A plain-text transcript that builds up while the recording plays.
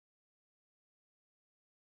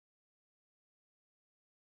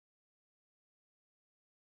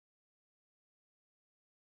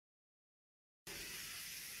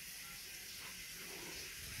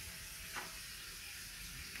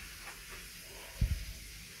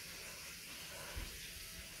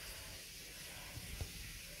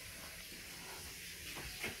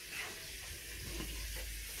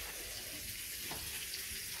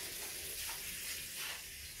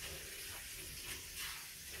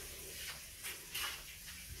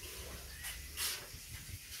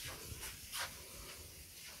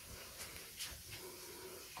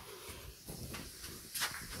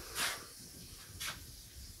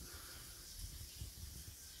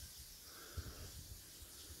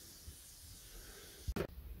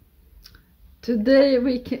Today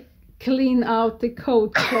we can clean out the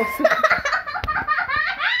coat closet.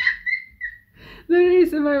 The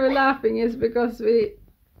reason why we're laughing is because we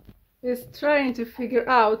is trying to figure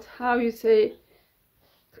out how you say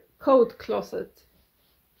coat closet.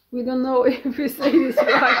 We don't know if we say this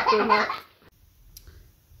right or not.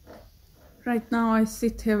 Right now I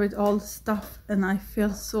sit here with all the stuff and I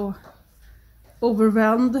feel so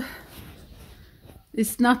overwhelmed.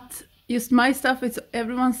 It's not just my stuff, it's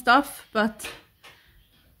everyone's stuff, but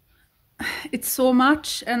it's so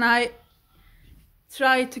much, and I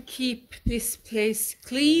try to keep this place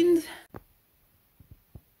clean.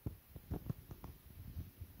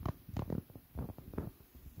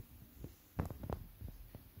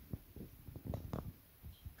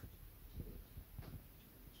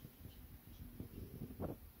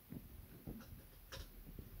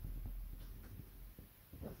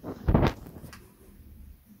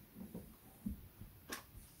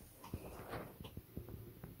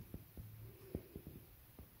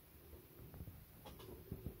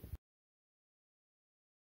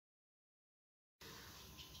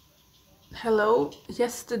 Hello,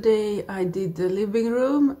 yesterday I did the living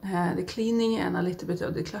room, the cleaning and a little bit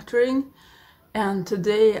of decluttering, and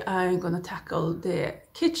today I'm gonna tackle the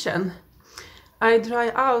kitchen. I dry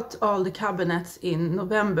out all the cabinets in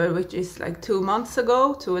November, which is like 2 months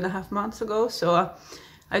ago, 2.5 months ago, so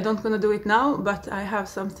I don't gonna do it now, but I have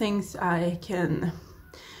some things I can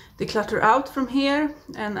declutter out from here,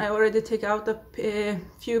 and I already take out a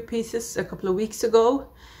few pieces a couple of weeks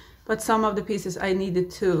ago, but some of the pieces I needed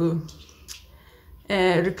to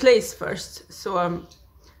replace first. So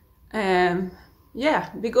yeah,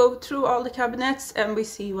 we go through all the cabinets and we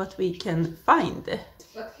see what we can find.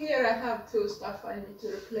 But here I have two stuff I need to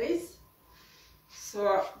replace.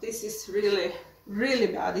 So this is really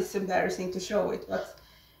bad. It's embarrassing to show it, but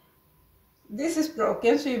this is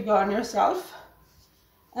broken, so you burn yourself,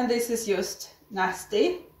 and this is just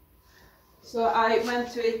nasty. So I went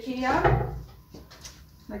to IKEA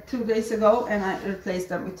like 2 days ago and I replaced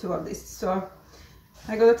them with two of these. So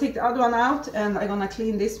I'm gonna take the other one out and I'm gonna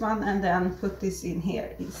clean this one and then put this in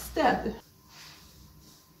here instead.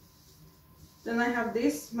 Then I have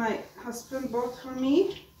this, my husband bought for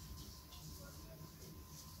me.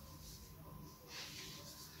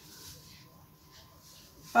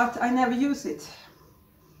 But I never use it.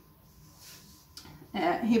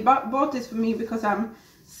 He bought this for me because I'm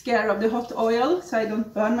scared of the hot oil, so I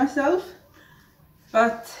don't burn myself.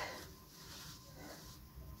 But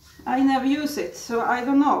I never use it, so I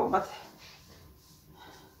don't know, but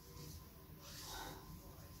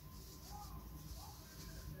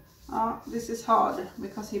this is hard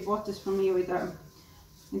because he bought this for me with the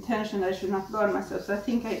intention I should not burn myself, so I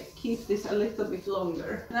think I keep this a little bit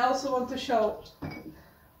longer. And I also want to show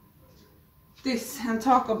this and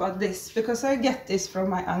talk about this because I get this from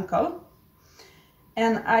my uncle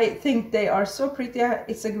and I think they are so pretty.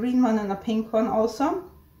 It's a green one and a pink one also,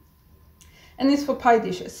 and it's for pie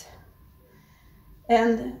dishes.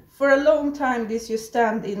 And for a long time this used to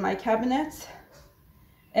stand in my cabinet,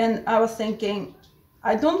 and I was thinking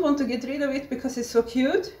I don't want to get rid of it because it's so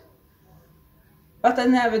cute, but I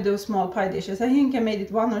never do small pie dishes. I think I made it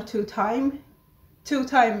 1 or 2 times,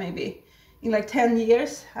 maybe. In like 10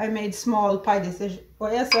 years I made small pie dishes,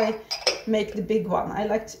 or else I make the big one. I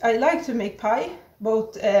like to make pie,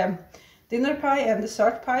 both dinner pie and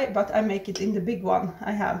dessert pie, but I make it in the big one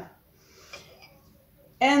I have.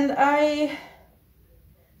 And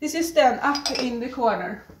this is stand up in the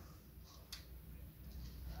corner,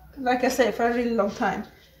 like I say, for a really long time.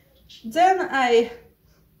 Then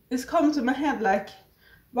it's come to my head, like,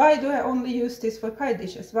 why do I only use this for pie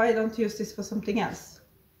dishes? Why don't I use this for something else?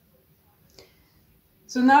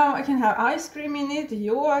 So now I can have ice cream in it,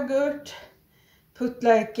 yogurt, put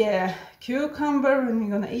like a cucumber when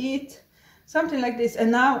you're gonna eat, something like this. And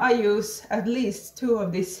now I use at least 2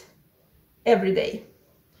 of these every day.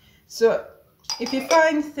 So if you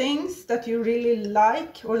find things that you really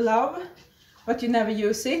like or love, but you never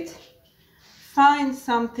use it, find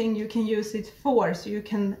something you can use it for, so you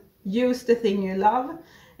can use the thing you love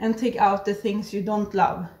and take out the things you don't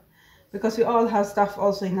love. Because we all have stuff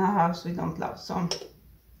also in our house we don't love. So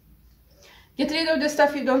get rid of the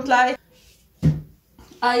stuff you don't like.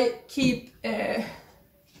 I keep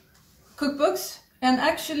cookbooks, and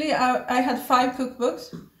actually I had 5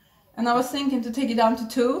 cookbooks and I was thinking to take it down to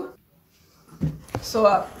 2. So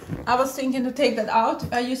I was thinking to take that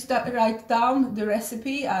out. I used to write down the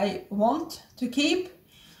recipe I want to keep,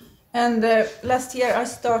 and last year I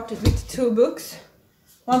started with 2 books,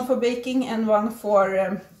 one for baking and one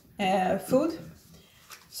for food.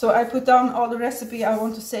 So I put down all the recipe I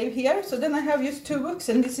want to save here. So then I have just 2 books,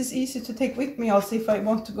 and this is easy to take with me also if I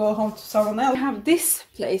want to go home to someone else. I have this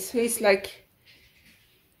place where it's like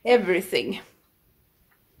everything.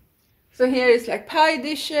 So here is like pie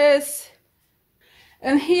dishes.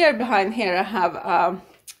 And here behind here I have a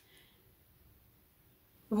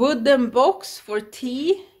wooden box for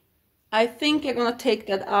tea. I think I'm gonna take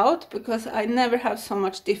that out because I never have so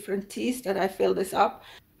much different teas that I fill this up.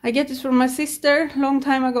 I get this from my sister a long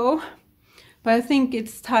time ago, but I think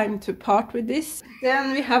it's time to part with this.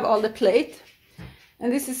 Then we have all the plate.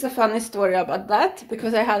 And this is a funny story about that,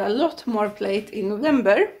 because I had a lot more plate in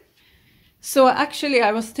November. So actually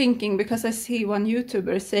I was thinking, because I see one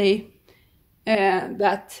YouTuber say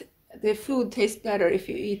that the food tastes better if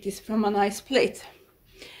you eat this from a nice plate.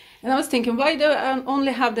 And I was thinking, why do I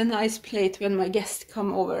only have the nice plate when my guests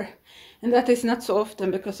come over? And that is not so often,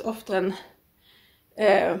 because often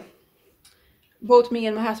both me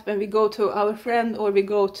and my husband, we go to our friend or we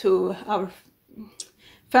go to our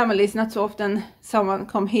family. It's not so often someone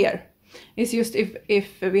come here. It's just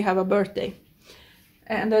if we have a birthday.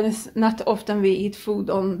 And then it's not often we eat food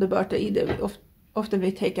on the birthday either. Often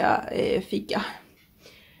we take a fika.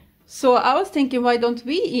 So I was thinking, why don't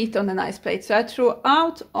we eat on a nice plate? So I threw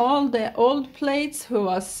out all the old plates who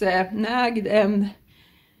was nagged and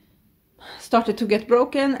started to get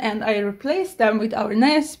broken, and I replaced them with our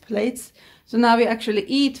nice plates. So now we actually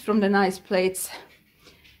eat from the nice plates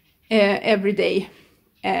every day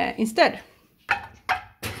instead.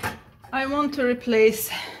 I want to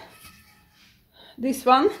replace this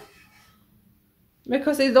one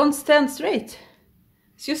because they don't stand straight.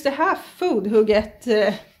 It's just a half food who get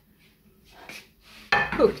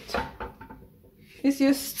cooked. It's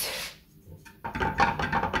just...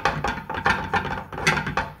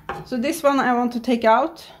 So this one I want to take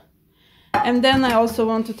out. And then I also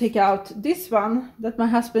want to take out this one that my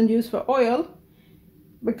husband used for oil.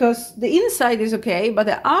 Because the inside is okay, but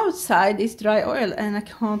the outside is dry oil and I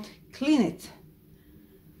can't clean it.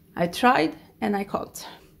 I tried and I can't.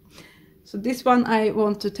 So this one I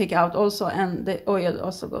want to take out also, and the oil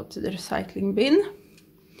also go to the recycling bin.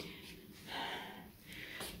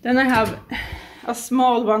 Then I have a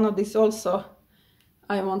small one of this also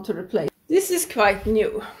I want to replace. This is quite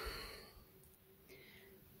new.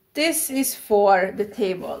 This is for the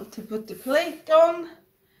table to put the plate on,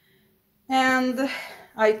 and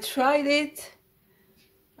I tried it.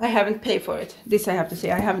 I haven't paid for it. This I have to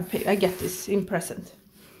say, I haven't paid. I get this in present,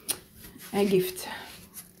 a gift.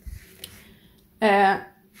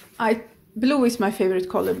 Blue is my favorite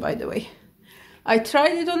color, by the way. I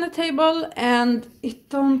tried it on the table and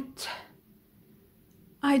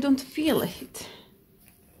I don't feel it.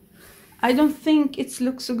 I don't think it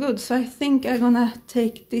looks so good, so I think I'm gonna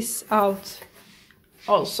take this out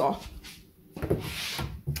also.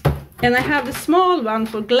 And I have the small one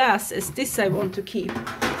for glasses. This I want to keep.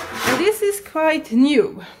 And this is quite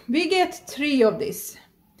new. We get 3 of this.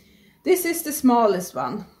 This is the smallest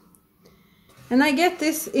one. And I get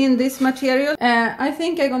this in this material. I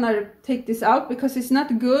think I'm gonna take this out because it's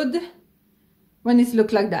not good when it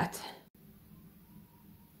looks like that.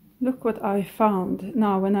 Look what I found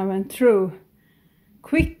now when I went through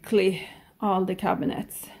quickly all the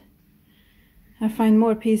cabinets. I find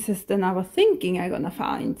more pieces than I was thinking I'm gonna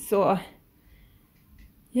find. So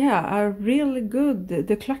yeah, a really good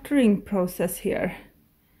decluttering process here.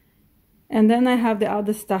 And then I have the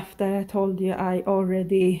other stuff that I told you I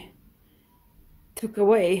already took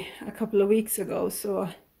away a couple of weeks ago. So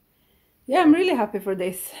yeah, I'm really happy for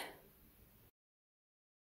this.